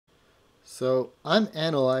So I'm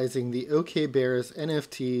analyzing the OK Bears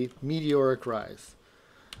NFT Meteoric rise.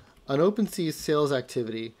 On OpenSea's sales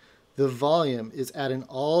activity, the volume is at an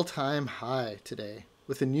all-time high today,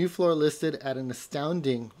 with a new floor listed at an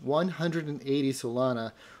astounding 180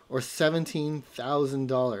 Solana or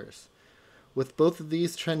 $17,000. With both of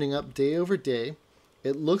these trending up day over day,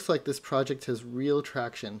 it looks like this project has real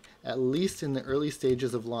traction, at least in the early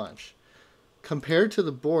stages of launch. Compared to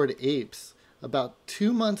the Bored Apes, about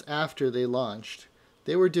 2 months after they launched,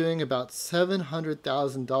 they were doing about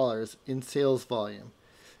 $700,000 in sales volume.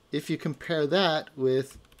 If you compare that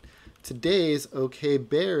with today's OK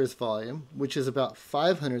Bears volume, which is about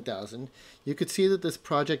 500,000, you could see that this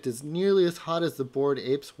project is nearly as hot as the Bored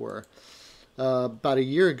Apes were about a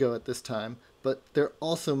year ago at this time, but they're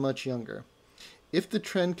also much younger. If the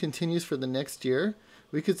trend continues for the next year,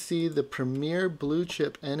 we could see the premier blue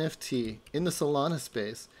chip NFT in the Solana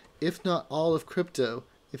space, if not all of crypto,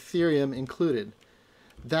 Ethereum included.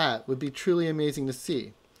 That would be truly amazing to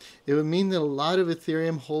see. It would mean that a lot of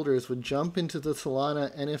Ethereum holders would jump into the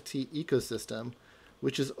Solana NFT ecosystem,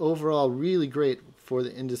 which is overall really great for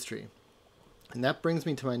the industry. And that brings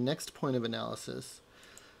me to my next point of analysis.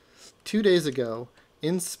 2 days ago,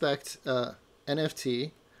 Inspect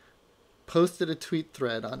NFT posted a tweet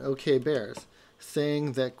thread on OK Bears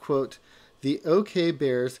saying that, quote, "The OK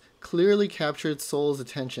Bears clearly captured Sol's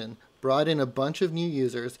attention, brought in a bunch of new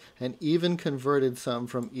users, and even converted some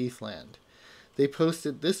from ETHland." They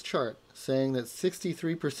posted this chart saying that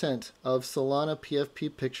 63% of Solana PFP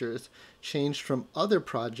pictures changed from other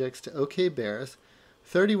projects to OK Bears,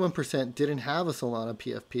 31% didn't have a Solana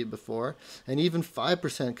PFP before, and even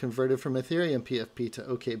 5% converted from Ethereum PFP to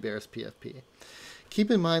OK Bears PFP. Keep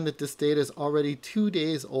in mind that this data is already 2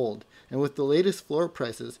 days old, and with the latest floor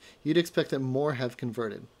prices, you'd expect that more have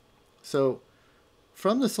converted. So,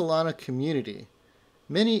 from the Solana community,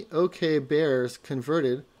 many OK Bears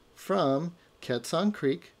converted from Quetzon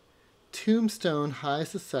Creek, Tombstone High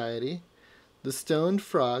Society, the Stoned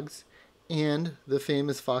Frogs, and the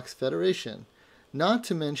famous Fox Federation, not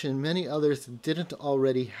to mention many others that didn't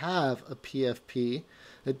already have a PFP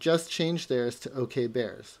that just changed theirs to OK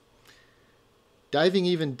Bears. Diving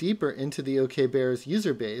even deeper into the OK Bears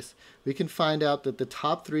user base, we can find out that the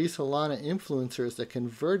top 3 Solana influencers that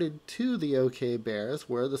converted to the OK Bears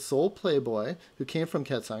were the Sol Playboy, who came from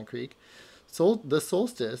Quetzon Creek, the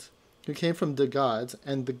Solstice, who came from The Gods,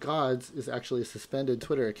 and The Gods is actually a suspended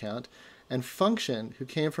Twitter account, and Function, who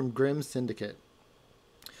came from Grim Syndicate.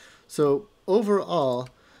 So overall,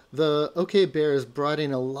 the OK Bears brought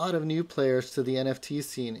in a lot of new players to the NFT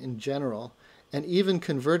scene in general, and even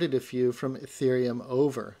converted a few from Ethereum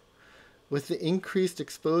over. With the increased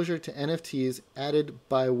exposure to NFTs added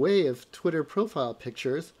by way of Twitter profile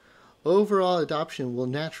pictures, overall adoption will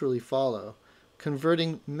naturally follow,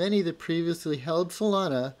 converting many that previously held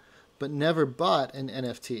Solana but never bought an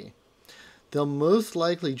NFT. They'll most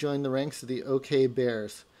likely join the ranks of the OK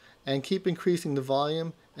Bears and keep increasing the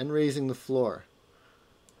volume and raising the floor.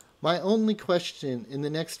 My only question in the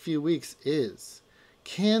next few weeks is,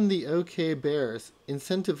 can the OK Bears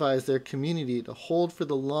incentivize their community to hold for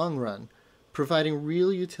the long run, providing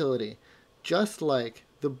real utility, just like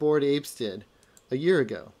the Bored Apes did a year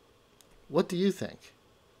ago? What do you think?